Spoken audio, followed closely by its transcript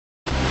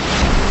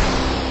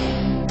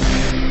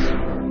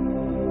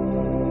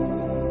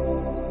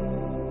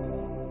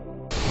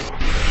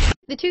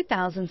The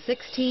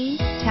 2016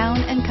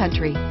 Town &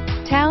 Country.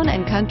 Town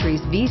 &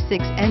 Country's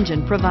V6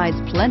 engine provides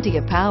plenty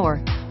of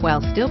power while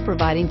still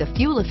providing the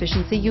fuel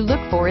efficiency you look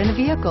for in a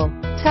vehicle.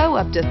 Tow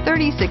up to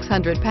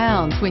 3,600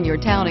 pounds when your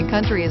Town &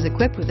 Country is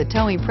equipped with a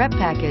towing prep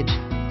package.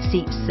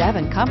 Seat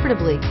 7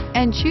 comfortably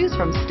and choose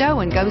from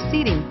stow and go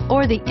seating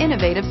or the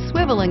innovative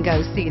swivel and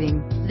go seating.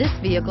 This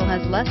vehicle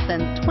has less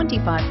than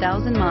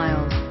 25,000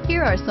 miles.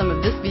 Here are some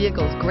of this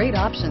vehicle's great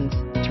options: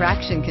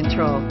 traction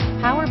control,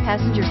 power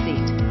passenger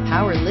seat,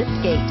 power lift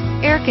gate,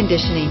 air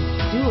conditioning,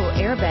 dual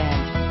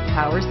airbags,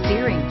 power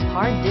steering,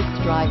 hard disk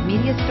drive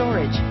media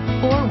storage,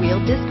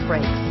 4-wheel disc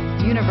brakes,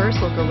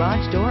 universal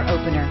garage door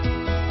opener,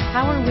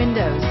 power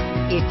windows.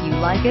 If you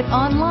like it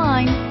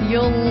online,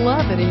 you'll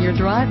love it in your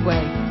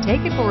driveway.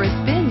 Take it for a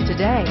spin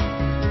today.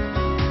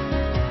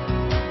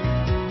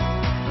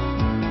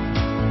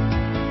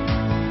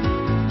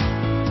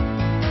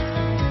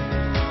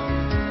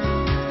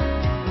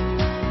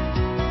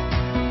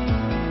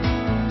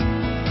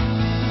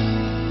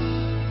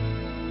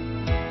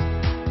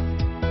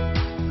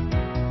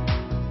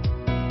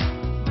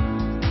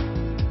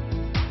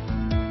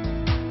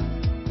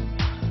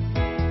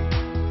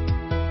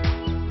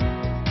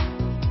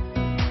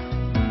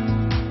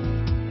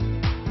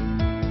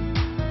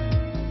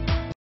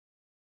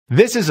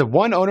 This is a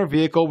one-owner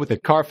vehicle with a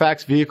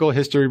Carfax Vehicle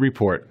History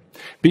Report.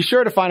 Be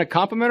sure to find a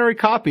complimentary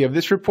copy of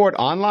this report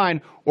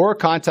online or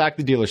contact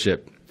the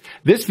dealership.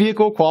 This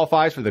vehicle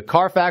qualifies for the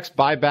Carfax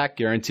Buyback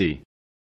Guarantee.